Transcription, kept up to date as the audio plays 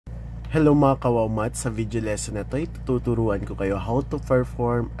Hello mga kawawmat, sa video lesson na ito ay tuturuan ko kayo how to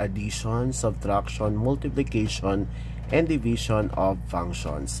perform addition, subtraction, multiplication, and division of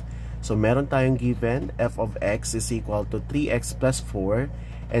functions. So meron tayong given f of x is equal to 3x plus 4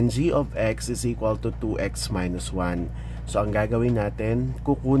 and g of x is equal to 2x minus 1. So ang gagawin natin,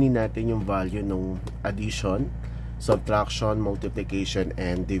 kukunin natin yung value ng addition, subtraction, multiplication,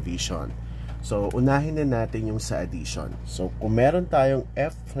 and division. So, unahin na natin yung sa addition. So, kung meron tayong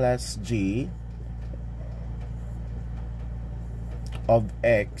f plus g of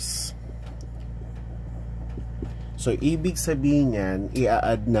x, so, ibig sabihin yan,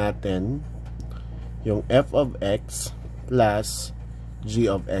 i-add natin yung f of x plus g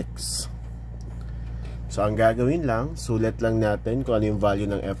of x. So, ang gagawin lang, sulat lang natin kung ano yung value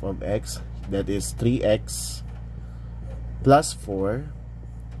ng f of x. That is 3x plus 4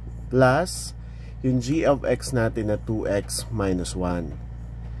 plus yung g of x natin na 2x minus 1.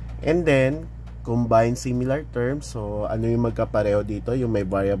 And then, combine similar terms. So, ano yung magkapareho dito? Yung may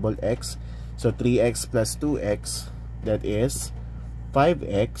variable x. So, 3x plus 2x, that is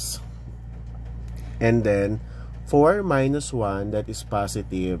 5x. And then, 4 minus 1, that is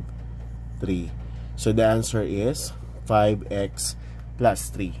positive 3. So, the answer is 5x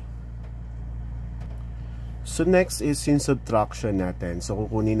plus 3. So, next is yung subtraction natin. So,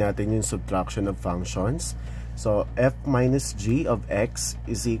 kukunin natin yung subtraction of functions. So, f minus g of x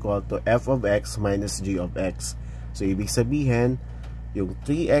is equal to f of x minus g of x. So, ibig sabihin, yung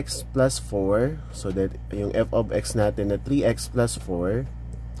 3x plus 4, so that yung f of x natin na 3x plus 4,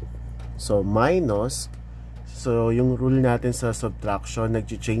 so, minus, so, yung rule natin sa subtraction,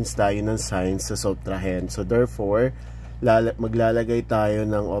 nag-change tayo ng sign sa subtrahend. So, therefore, maglalagay tayo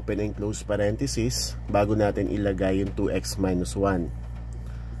ng open and close parenthesis bago natin ilagay yung 2x minus 1.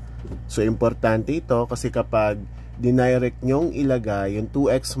 So, importante ito kasi kapag dinirect nyong ilagay yung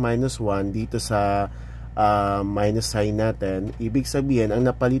 2x minus 1 dito sa minus sign natin, ibig sabihin, ang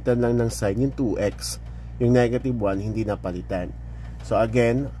napalitan lang ng sign yung 2x, yung negative 1 hindi napalitan. So,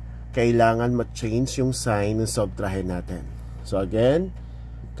 again, kailangan ma-change yung sign ng subtrahen natin. So, again,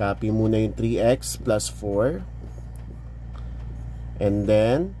 copy muna yung 3x plus 4. And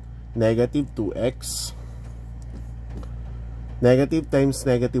then, negative 2x. Negative times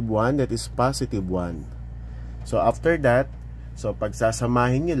negative 1, that is positive 1. So, after that, so,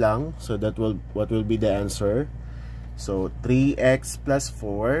 pagsasamahin nyo lang, so, what will be the answer? So, 3x plus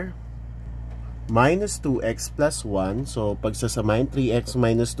 4 minus 2x plus 1. So, pagsasamahin 3x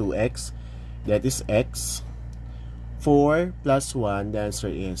minus 2x, that is x. 4 plus 1, the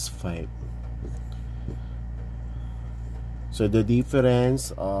answer is 5. So, the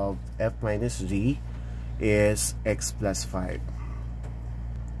difference of f minus g is x plus 5.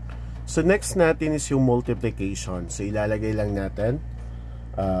 So, next natin is yung multiplication. So, ilalagay lang natin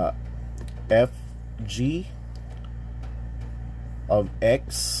fg of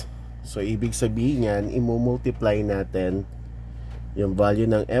x. So, ibig sabihin yan, imumultiply natin yung value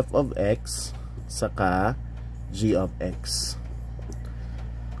ng f of x saka g of x.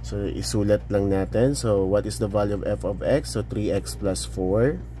 So, isulat lang natin. So, what is the value of f of x? So, 3x plus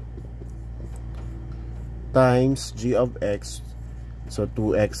 4 times g of x. So,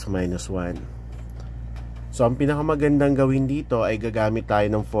 2x minus 1. So, ang pinakamagandang gawin dito ay gagamit tayo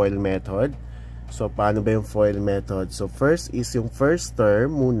ng FOIL method. So, paano ba yung FOIL method? So, first is yung first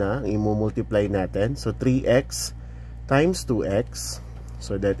term muna, imumultiply natin. So, 3x times 2x.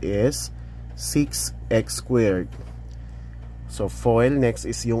 So, that is 6x squared. So, FOIL, next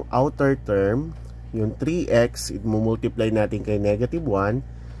is yung outer term. Yung 3x, i-multiply natin kay negative 1.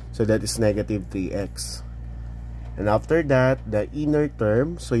 So, that is negative 3x. And after that, the inner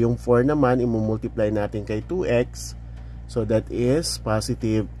term. So, yung 4 naman, i-multiply natin kay 2x. So, that is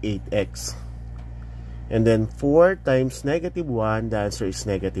positive 8x. And then, 4 times negative 1, the answer is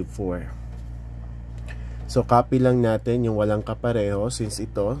negative 4. So, copy lang natin yung walang kapareho since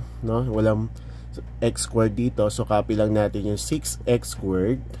ito, no, walang x squared dito. So, copy lang natin yung 6x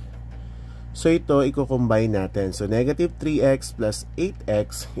squared. So, ito, i-combine natin. So, negative 3x plus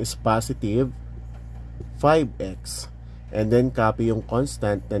 8x is positive 5x. And then, copy yung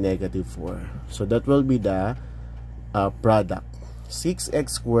constant na negative 4. So, that will be the product.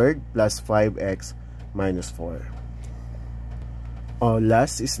 6x squared plus 5x minus 4.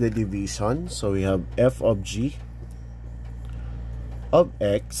 Last is the division. So, we have f of g of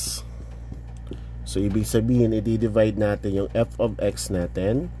x. So, ibig sabihin, i-divide natin yung f of x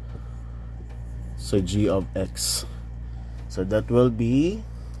natin. So, g of x. So, that will be,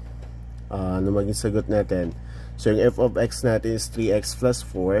 ano maging sagot natin? So, yung f of x natin is 3x plus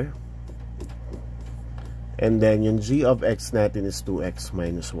 4. And then, yung g of x natin is 2x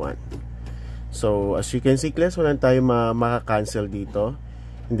minus 1. So, as you can see, class, wala tayong makakancel dito.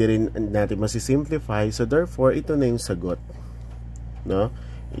 Hindi rin natin masisimplify. So, therefore, ito na yung sagot. No?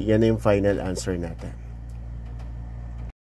 Yan na yung final answer natin.